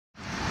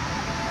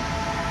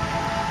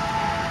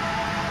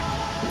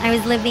I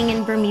was living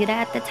in Bermuda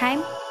at the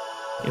time.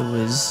 It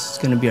was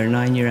gonna be our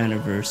 9-year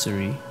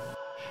anniversary.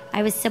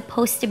 I was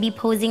supposed to be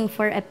posing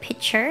for a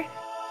picture.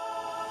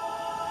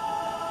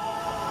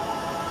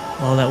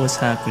 While that was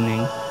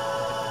happening,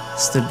 I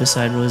stood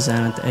beside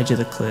Rhosan at the edge of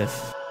the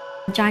cliff.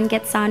 John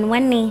gets on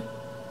one knee.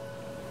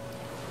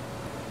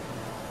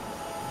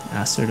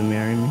 Asked her to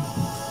marry me.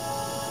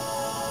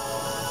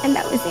 And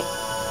that was it.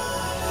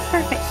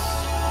 Perfect.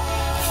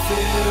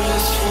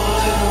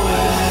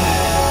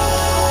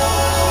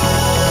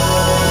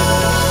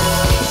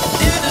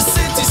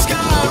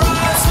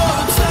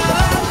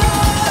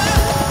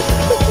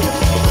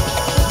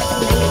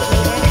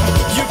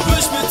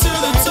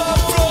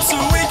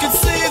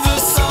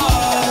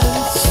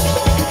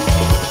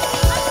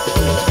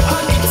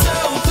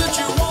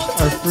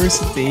 Our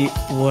first date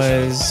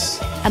was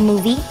A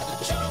movie.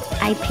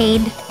 I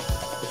paid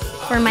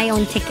for my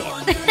own ticket.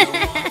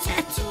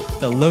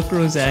 the look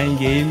Rhosan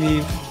gave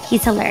me.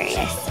 He's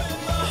hilarious.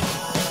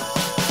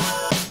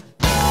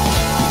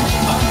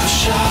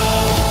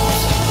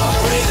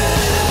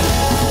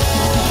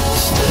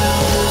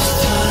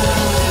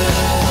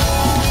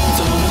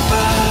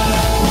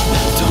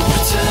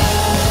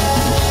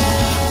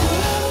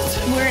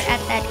 We're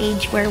at that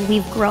age where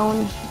we've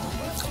grown.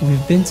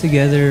 We've been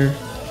together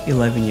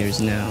 11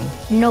 years now.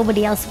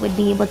 Nobody else would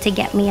be able to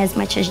get me as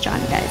much as John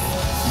does.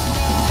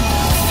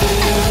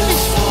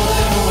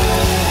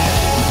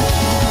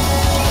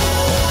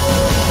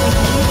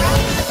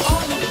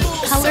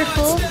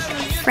 Colorful,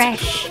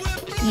 fresh,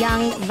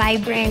 young,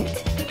 vibrant.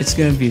 It's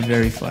gonna be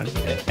very fun,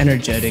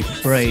 energetic,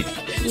 bright.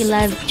 We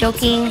love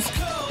joking,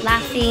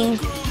 laughing.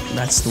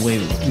 That's the way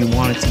we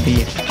want it to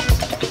be.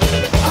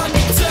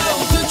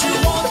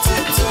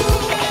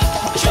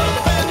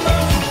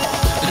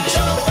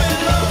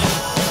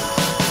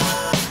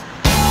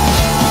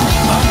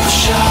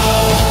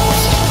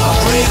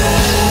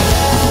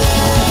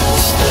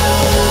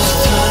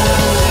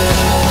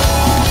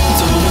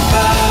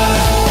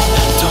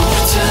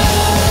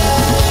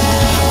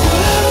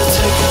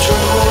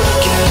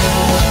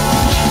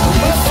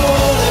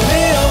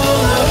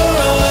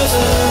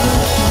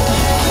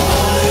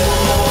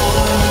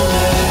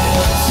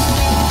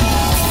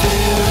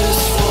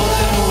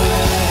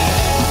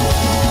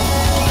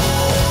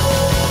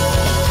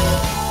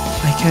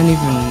 I can't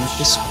even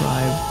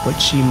describe what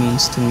she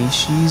means to me.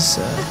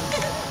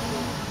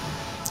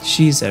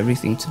 She's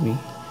everything to me.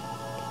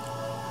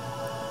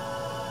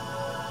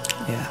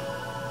 Yeah.